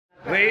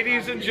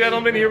Ladies and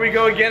gentlemen, here we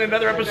go again.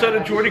 Another episode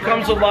of Jordy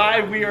Comes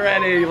Alive. We are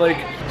at a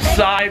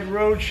side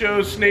road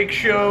show, snake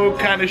show,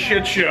 kind of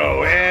shit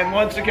show. And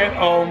once again,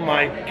 oh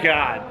my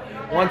God.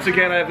 Once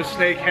again, I have a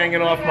snake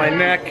hanging off my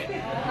neck.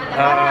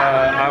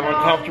 I'm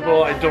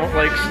uncomfortable. I don't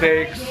like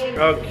snakes.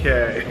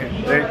 Okay.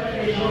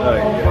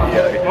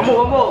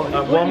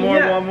 One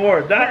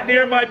more. Not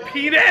near my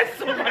penis.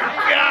 Oh my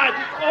God.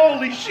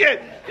 Holy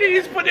shit.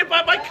 He's putting it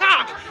by my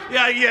cock.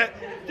 Yeah.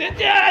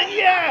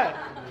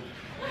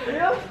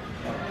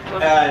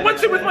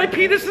 What's it with my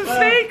penis and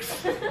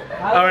snakes?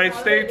 All right,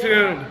 stay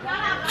tuned.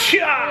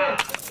 Cha!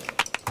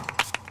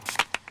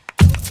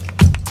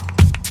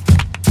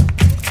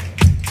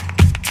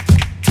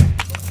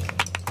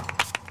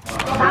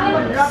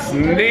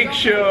 Snake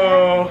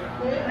show.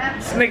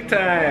 Snake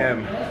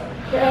time.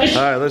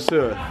 All right, let's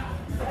do it.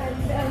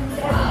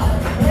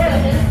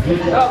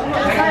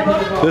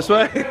 This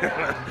way?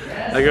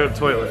 I go to the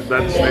toilet.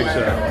 That's snake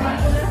show.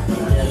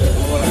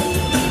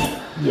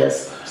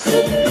 Yes.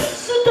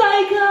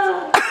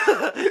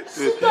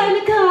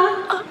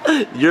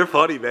 You're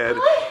funny, man.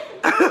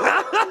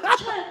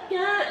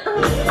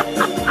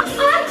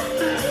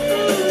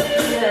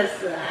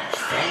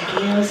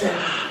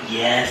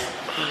 Yes.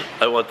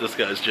 I want this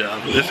guy's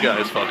job. This guy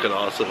is fucking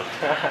awesome.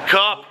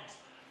 Cup.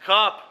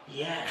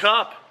 Yes.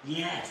 Cup.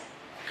 Yes.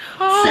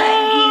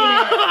 Thank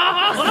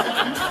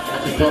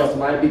you. Because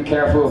might be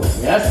careful.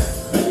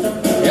 Yes.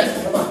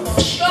 Yes. Come on.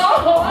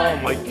 Oh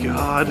my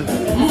God.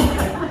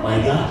 My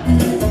God.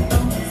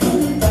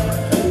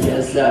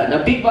 Yes,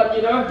 now big one,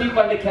 you know, big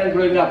one they can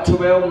bring up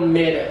 12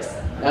 meters.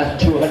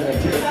 That's 200.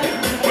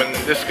 When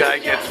this guy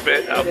gets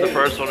bit, I'm the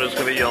first one who's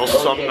gonna yell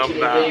something up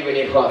now.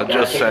 I'm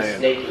just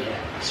saying.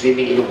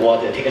 Swimming in the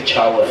water, take a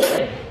shower.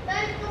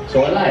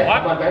 So alive.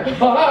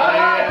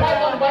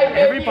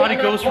 Everybody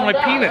goes for my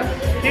penis.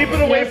 Keep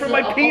it away from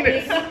my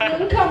penis.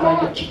 Come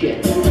on,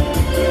 chicken.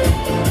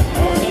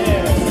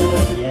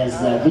 Yes,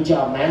 good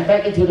job, man.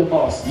 Back into the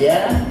box,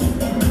 yeah?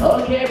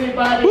 Okay,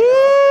 everybody.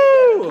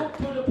 Woo! Come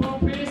to the pool,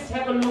 please.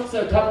 Have a look,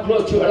 sir. Come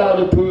close to allow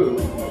the pool.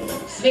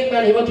 Snake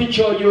man, he want to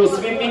show you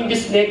swimming the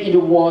snake in the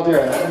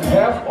water.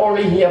 Have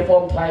only here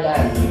from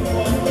Thailand.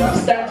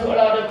 Stand to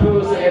allow the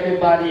pool, so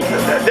everybody.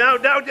 No.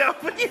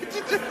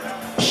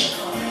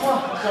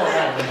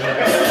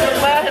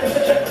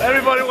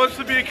 Everybody wants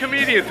to be a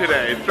comedian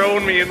today.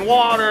 Throwing me in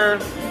water,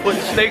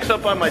 putting snakes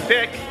up on my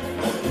dick.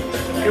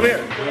 Come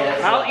here.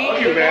 Yes, I'll eat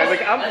you, man.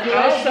 Like I'll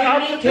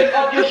take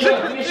off your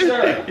shirt,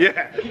 mister.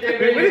 Yeah.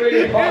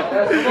 Really hot.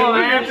 Come on,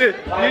 man.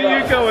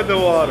 You go in the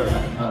water.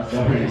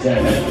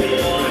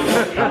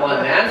 Come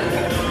on, man.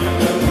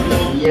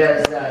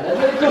 Yes.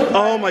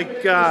 Oh my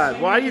God!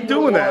 Why are you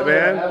doing that,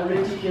 man?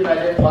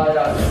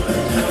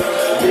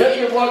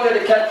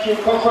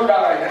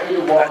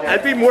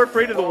 I'd be more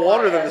afraid of the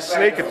water than the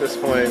snake at this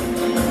point.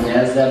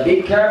 Yes,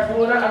 be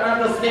careful.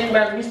 Another snake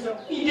man, Mr.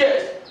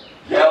 Yes.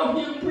 Help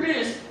him,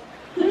 please.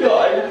 He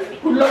died.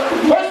 Good luck to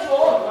first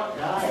one.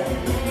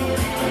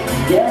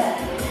 Yeah.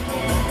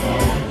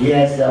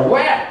 Yes,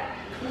 where?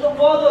 The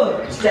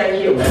water. Stand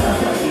here,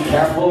 man. Be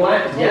careful,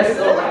 man. Yes,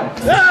 alright.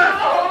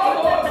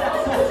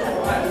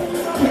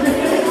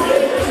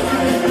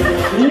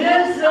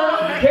 Yes,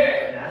 okay.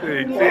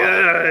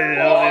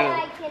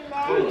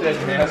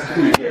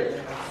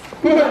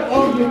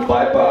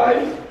 Bye-bye.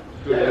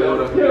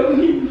 Help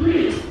him,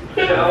 please.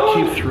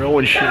 Keep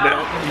throwing shit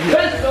out.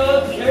 Yes,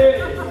 okay.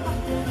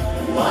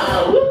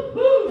 Wow.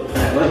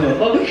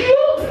 Barbecue.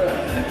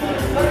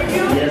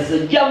 Yes,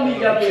 yummy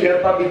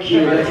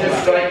barbecue.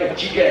 Just like a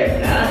chicken.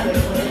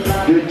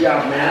 Good job,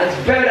 man. It's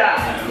better.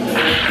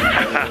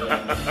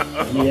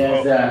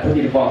 Yes, put it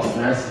in the box,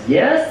 man.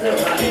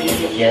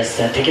 Yes,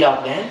 take it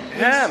off, man.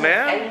 Yeah,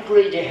 man.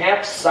 Angry, they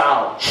have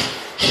sound.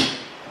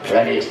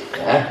 That is,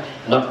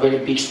 not very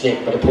big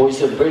snake, but the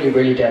poison very,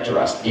 very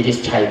dangerous. It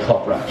is Thai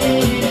cobra.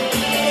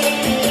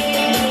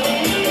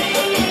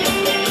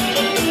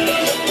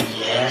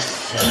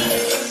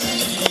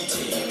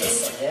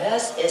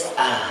 Yes,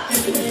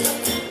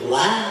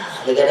 wow,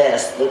 look at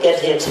this. Look at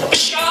him.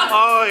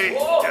 Oh,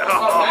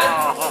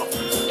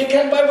 you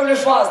can buy very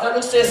fast. That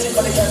looks tasty,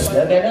 but look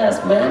at us,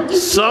 man.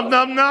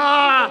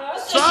 Samnamna!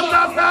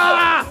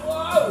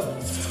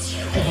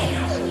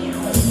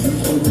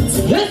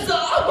 Yes,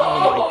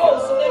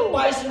 snake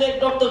by snake,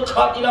 doctor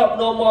cut it up.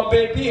 No more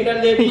baby. And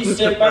then lady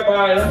said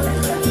bye-bye.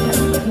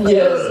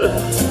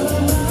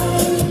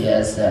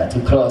 Yes,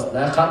 too close.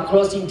 Now come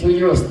closing to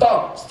you.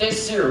 Stop. Stay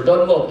still.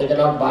 Don't move. They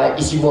cannot bite.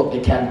 Easy move. They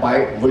can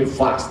bite very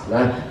fast.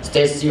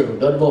 Stay still.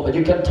 Don't move. But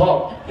you can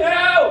talk.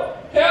 Help!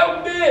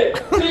 Help me!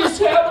 Please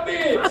help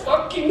me!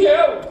 Fucking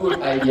help!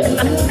 Good idea.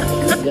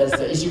 Yes,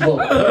 easy move.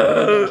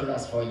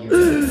 That's for you.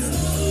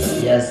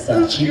 Yes,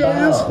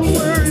 Chibao.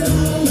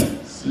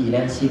 See,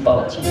 then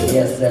Chibao.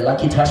 Yes,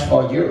 lucky touch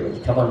for you.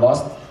 Come on,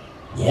 boss.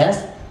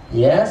 Yes.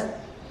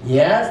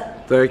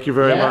 Thank you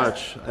very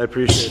much. I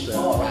appreciate that.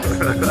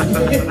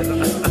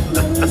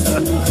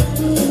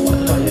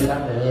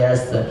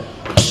 Yes.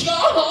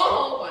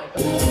 Oh my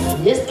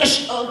God.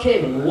 Yes. Okay.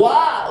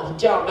 Wow. Good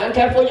job, man.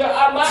 Careful your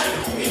arm, man.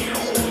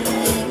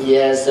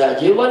 Yes,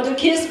 you want to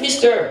kiss,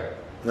 mister?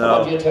 No.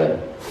 Come on, your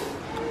turn.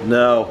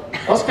 No.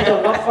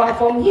 Hospital not far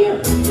from here.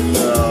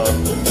 No.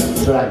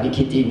 Try me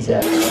kidding,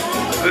 sir.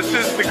 This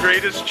is the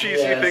greatest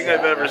cheesy thing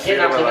I've ever seen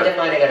in my life.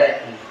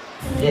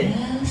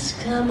 Yes,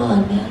 come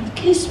on, man.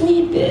 Kiss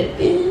me,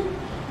 baby.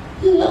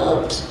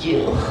 Loves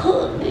you,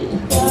 honey.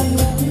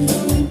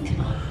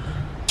 Come on.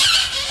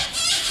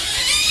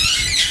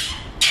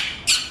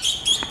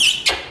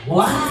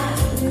 Wow.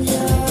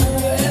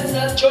 And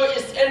the joy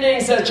is ending,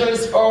 the joy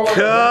is over.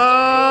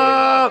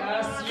 Come!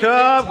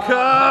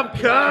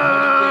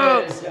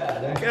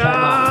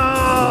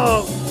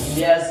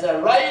 Yes,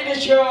 right in the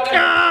show.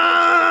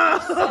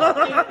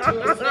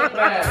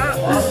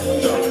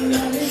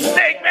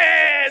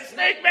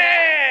 Snake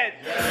Man!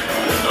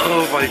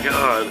 Oh my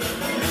god.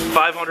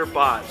 500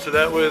 baht. So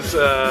that was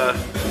I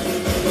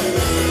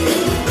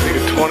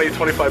think 20,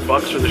 25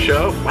 bucks for the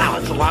show. Wow,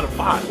 that's a lot of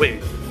baht.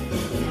 Wait.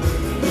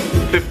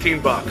 15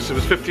 bucks. It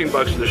was 15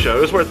 bucks for the show.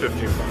 It was worth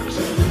 15 bucks.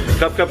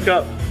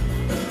 Cup.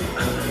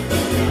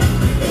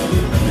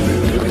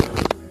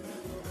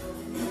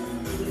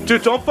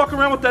 Dude, don't fuck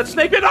around with that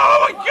snake man.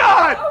 Oh my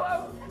god!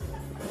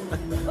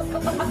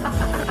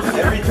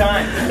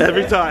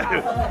 Every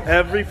time.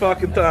 Every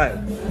fucking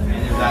time.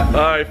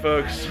 Alright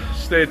folks,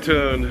 stay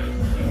tuned.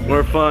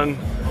 More fun,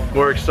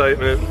 more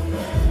excitement,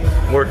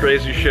 more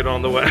crazy shit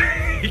on the way.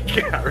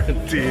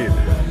 Guaranteed.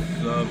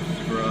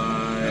 Subscribe.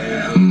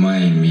 ไม่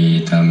มี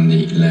ตำห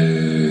นิเล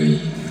ย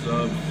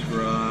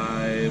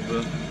Subscribe.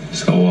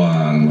 สว่า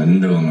งเหมือน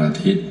ดวงอา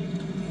ทิตย์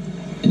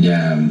ย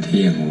ามเ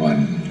ที่ยงวัน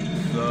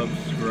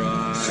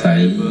Subscribe. ใส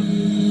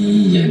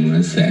เย็นเหมื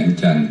อนแสง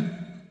จันทร์